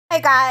Hey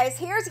guys,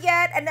 here's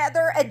yet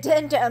another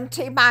addendum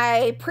to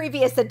my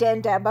previous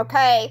addendum,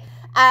 okay?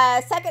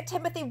 2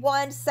 Timothy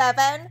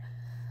 1:7.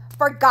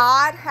 For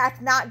God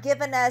hath not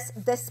given us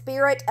the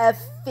spirit of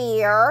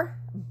fear,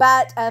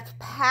 but of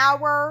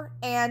power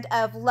and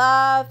of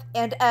love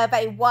and of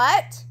a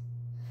what?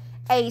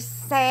 A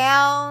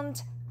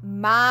sound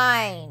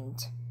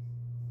mind.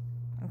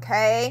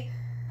 Okay?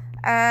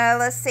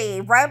 Let's see.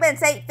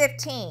 Romans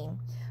 8:15.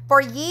 For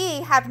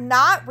ye have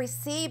not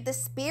received the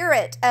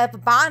spirit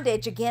of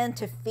bondage again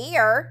to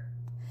fear,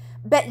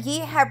 but ye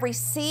have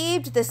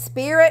received the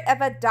spirit of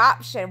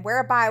adoption,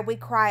 whereby we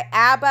cry,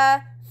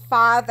 Abba,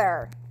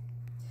 Father.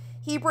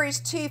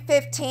 Hebrews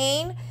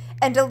 2:15.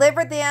 And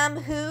deliver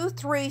them who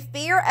through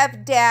fear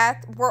of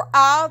death were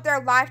all their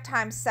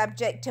lifetime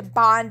subject to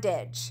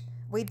bondage.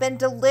 We've been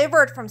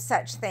delivered from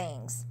such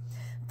things.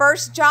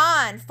 1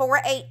 John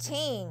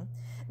 4:18.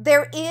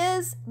 There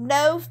is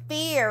no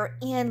fear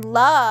in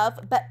love,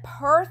 but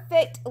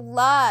perfect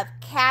love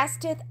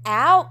casteth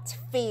out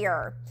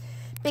fear,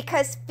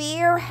 because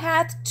fear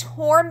hath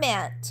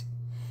torment.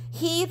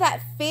 He that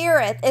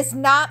feareth is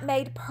not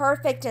made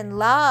perfect in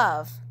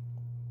love.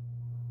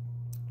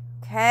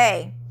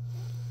 Okay.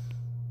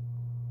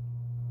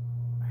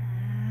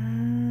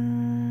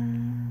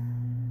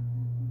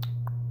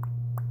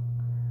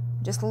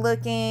 Just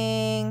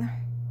looking.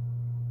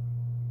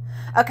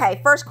 Okay,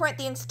 1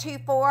 Corinthians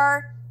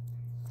 2:4.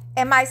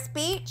 And my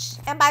speech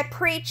and my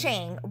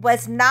preaching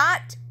was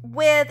not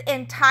with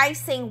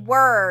enticing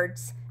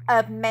words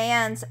of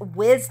man's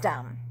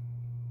wisdom,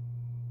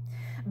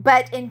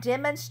 but in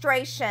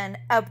demonstration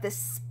of the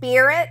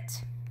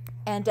Spirit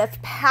and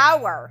of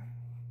power.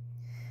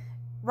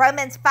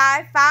 Romans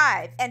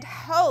 5:5. And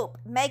hope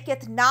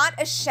maketh not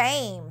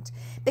ashamed,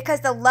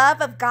 because the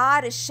love of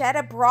God is shed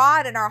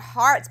abroad in our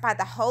hearts by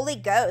the Holy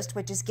Ghost,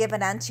 which is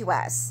given unto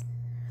us.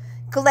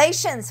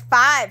 Galatians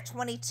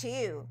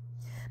 5:22.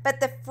 But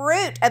the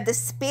fruit of the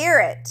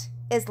Spirit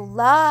is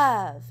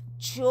love,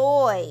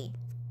 joy,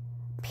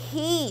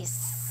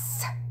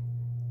 peace,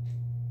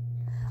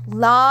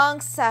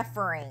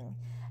 long-suffering,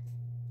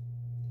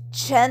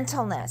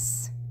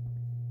 gentleness,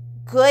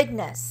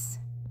 goodness,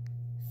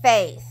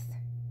 faith.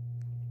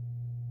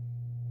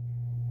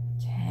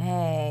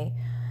 Okay.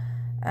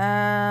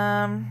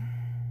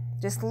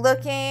 Just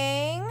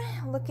looking.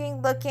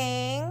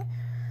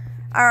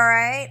 All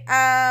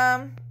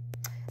right.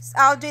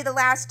 I'll do the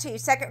last two.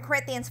 2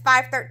 Corinthians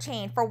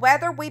 5:13. For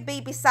whether we be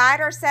beside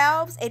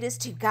ourselves, it is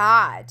to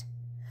God.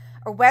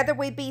 Or whether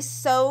we be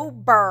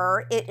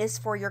sober, it is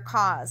for your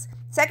cause.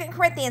 2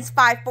 Corinthians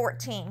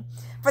 5:14.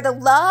 For the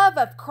love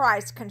of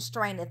Christ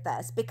constraineth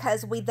us,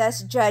 because we thus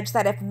judge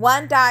that if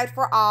one died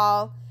for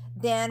all,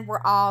 then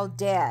we're all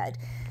dead.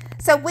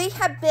 So we're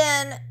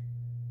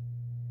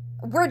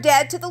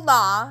dead to the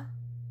law.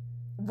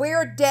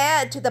 We're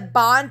dead to the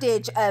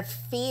bondage of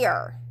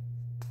fear.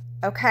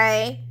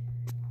 Okay?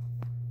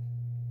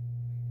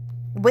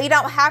 We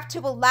don't have to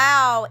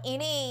allow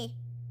any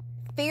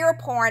fear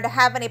porn to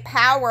have any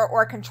power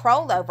or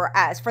control over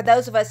us. For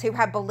those of us who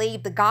have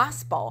believed the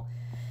gospel,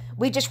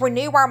 we just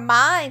renew our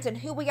minds and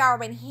who we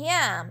are in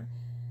Him.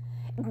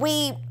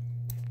 We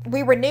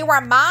renew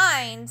our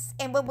minds,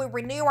 and when we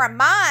renew our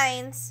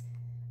minds,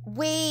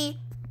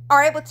 we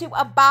are able to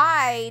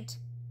abide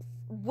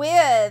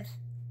with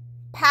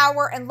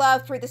power and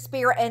love through the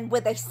Spirit and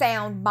with a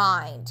sound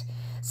mind.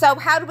 So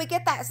how do we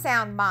get that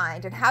sound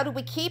mind, and how do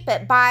we keep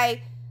it?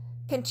 By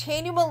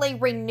continually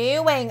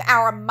renewing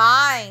our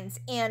minds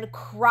in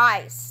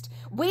Christ.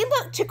 We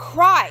look to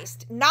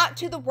Christ, not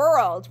to the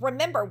world.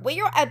 Remember,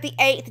 we are of the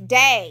eighth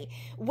day.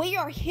 We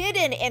are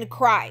hidden in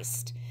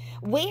Christ.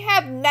 We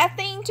have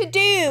nothing to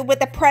do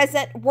with the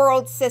present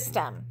world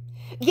system.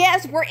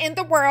 Yes, we're in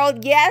the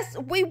world. Yes,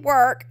 we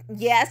work.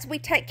 Yes, we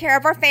take care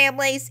of our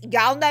families.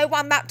 Y'all know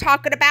I'm not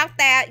talking about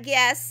that.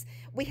 Yes,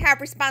 we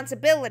have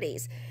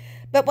responsibilities.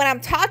 But what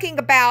I'm talking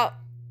about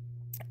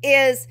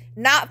is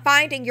not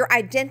finding your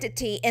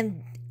identity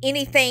in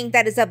anything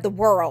that is of the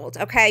world,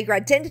 okay? Your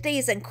identity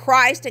is in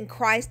Christ and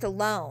Christ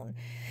alone.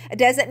 It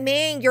doesn't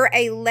mean you're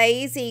a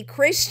lazy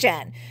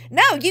Christian.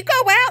 No, you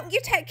go out and you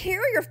take care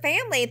of your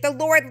family. If the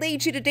Lord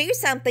leads you to do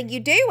something, you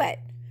do it.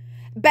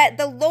 But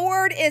the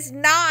Lord is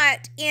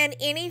not in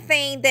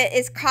anything that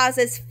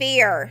causes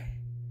fear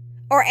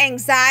or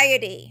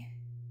anxiety,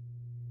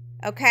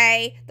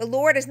 okay? The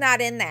Lord is not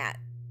in that,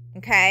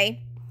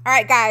 okay? All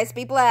right, guys,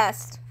 be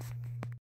blessed.